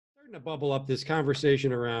starting to bubble up this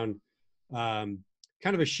conversation around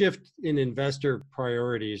kind of a shift in investor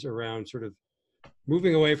priorities around sort of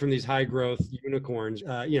moving away from these high growth unicorns.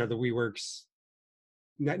 The WeWorks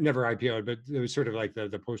never IPO'd, but it was sort of like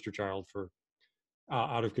the poster child for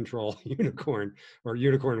out of control unicorn or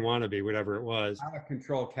unicorn wannabe, whatever it was. Out of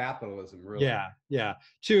control capitalism, really. Yeah.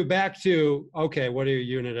 Back to, okay, what are your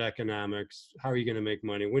unit economics? How are you going to make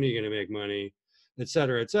money? When are you going to make money? Et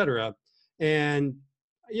cetera, et cetera. And,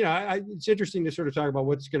 it's interesting to sort of talk about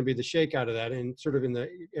what's going to be the shakeout of that. And sort of in the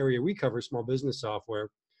area we cover, small business software,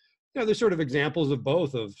 there's sort of examples of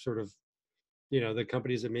both of sort of, the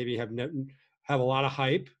companies that maybe have a lot of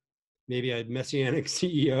hype, maybe a messianic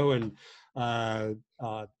CEO and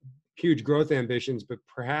huge growth ambitions, but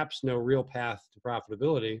perhaps no real path to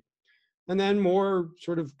profitability. And then more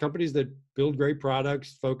sort of companies that build great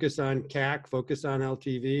products, focus on CAC, focus on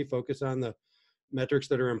LTV, focus on the metrics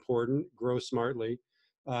that are important, grow smartly.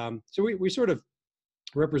 So we sort of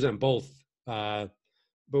represent both, but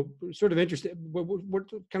sort of interested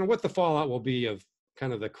what the fallout will be of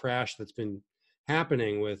kind of the crash that's been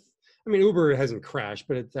happening with, Uber hasn't crashed,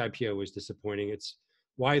 but its IPO was disappointing. It's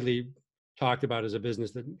widely talked about as a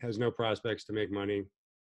business that has no prospects to make money.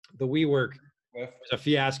 The WeWork was a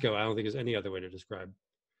fiasco. I don't think there's any other way to describe.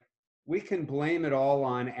 We can blame it all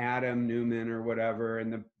on Adam Newman or whatever,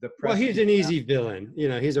 and the press. Well, he's an easy villain.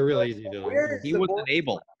 He's a real easy villain. He wasn't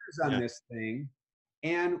able on this thing,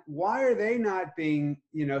 and why are they not being,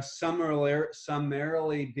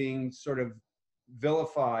 summarily being sort of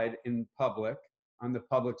vilified in public on the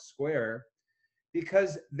public square?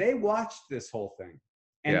 Because they watched this whole thing.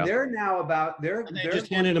 And they're now they just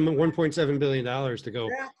handed him $1.7 billion to go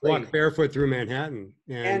walk barefoot through Manhattan.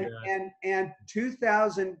 And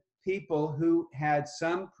 2,000 people who had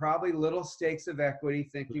some probably little stakes of equity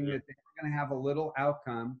thinking that they were going to have a little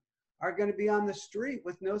outcome are going to be on the street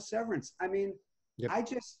with no severance. I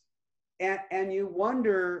just, and you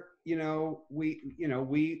wonder,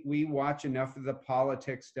 we watch enough of the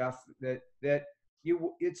politics stuff that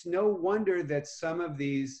it's no wonder that some of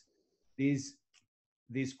these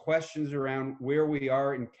questions around where we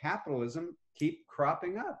are in capitalism keep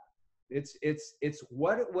cropping up. It's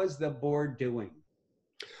what was the board doing?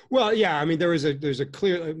 Well, yeah, there's a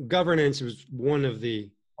clear governance was one of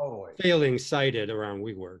the failings cited around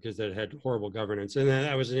WeWork, is that it had horrible governance, and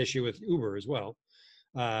that was an issue with Uber as well.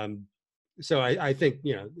 So I think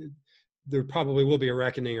there probably will be a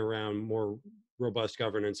reckoning around more robust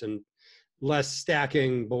governance and less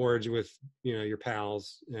stacking boards with your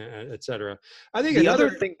pals, et cetera. I think the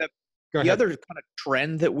other kind of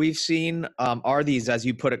trend that we've seen are these, as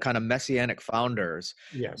you put it, kind of messianic founders.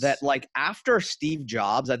 Yes. That after Steve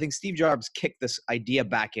Jobs, I think Steve Jobs kicked this idea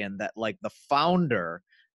back in that the founder,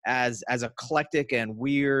 as eclectic and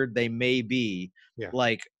weird they may be, is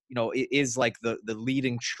the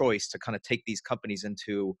leading choice to kind of take these companies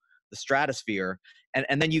into the stratosphere.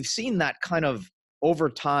 And then you've seen that kind of over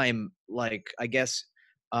time, I guess,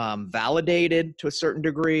 validated to a certain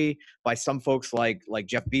degree by some folks like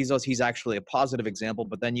Jeff Bezos. He's actually a positive example,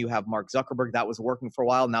 but then you have Mark Zuckerberg that was working for a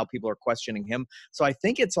while. Now people are questioning him. So I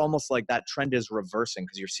think it's almost like that trend is reversing,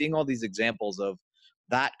 because you're seeing all these examples of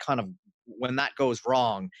that kind of when that goes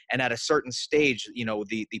wrong. And at a certain stage,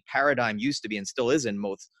 the paradigm used to be, and still is in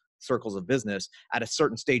most circles of business, at a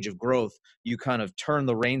certain stage of growth, you kind of turn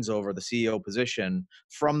the reins over the CEO position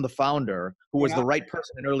from the founder, who was the right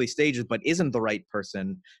person in early stages, but isn't the right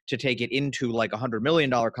person to take it into a $100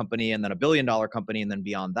 million company and then $1 billion company. And then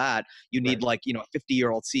beyond that, you need a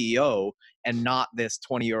 50-year-old CEO and not this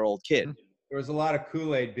 20-year-old kid. There was a lot of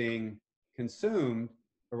Kool-Aid being consumed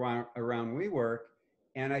around WeWork.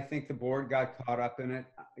 And I think the board got caught up in it.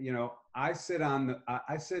 I sit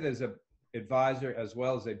as a advisor as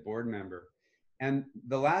well as a board member. And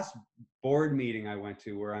the last board meeting I went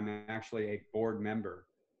to, where I'm actually a board member,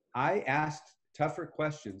 I asked tougher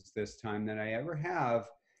questions this time than I ever have,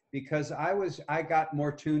 because I got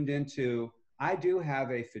more tuned into, I do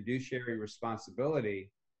have a fiduciary responsibility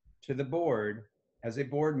to the board as a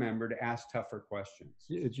board member to ask tougher questions.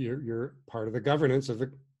 You're part of the governance of the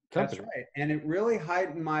company. That's right. And it really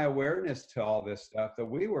heightened my awareness to all this stuff, the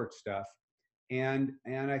WeWork stuff. And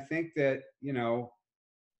I think that,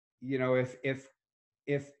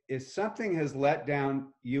 if something has let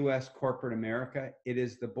down U.S. corporate America, it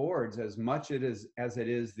is the boards as much as it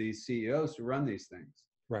is these CEOs who run these things.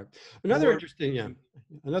 Right. Another interesting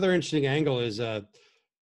angle is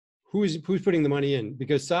who's putting the money in,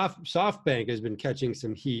 because SoftBank has been catching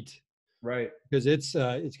some heat, right? Because it's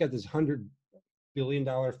got this $100 billion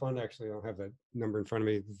fund. Actually, I don't have that number in front of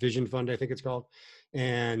me. Vision Fund, I think it's called,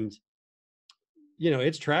 and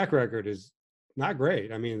its track record is not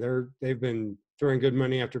great. I mean, they've been throwing good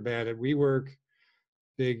money after bad at WeWork,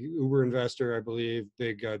 big Uber investor, I believe,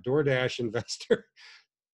 big DoorDash investor,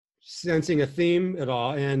 sensing a theme at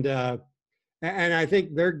all. And I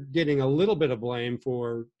think they're getting a little bit of blame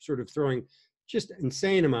for sort of throwing just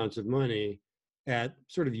insane amounts of money at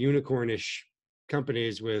sort of unicornish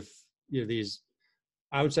companies with, you know, these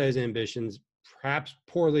outsized ambitions, perhaps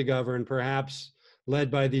poorly governed, perhaps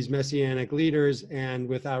led by these messianic leaders, and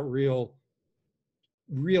without real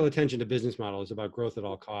attention to business models about growth at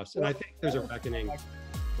all costs. And I think there's a reckoning.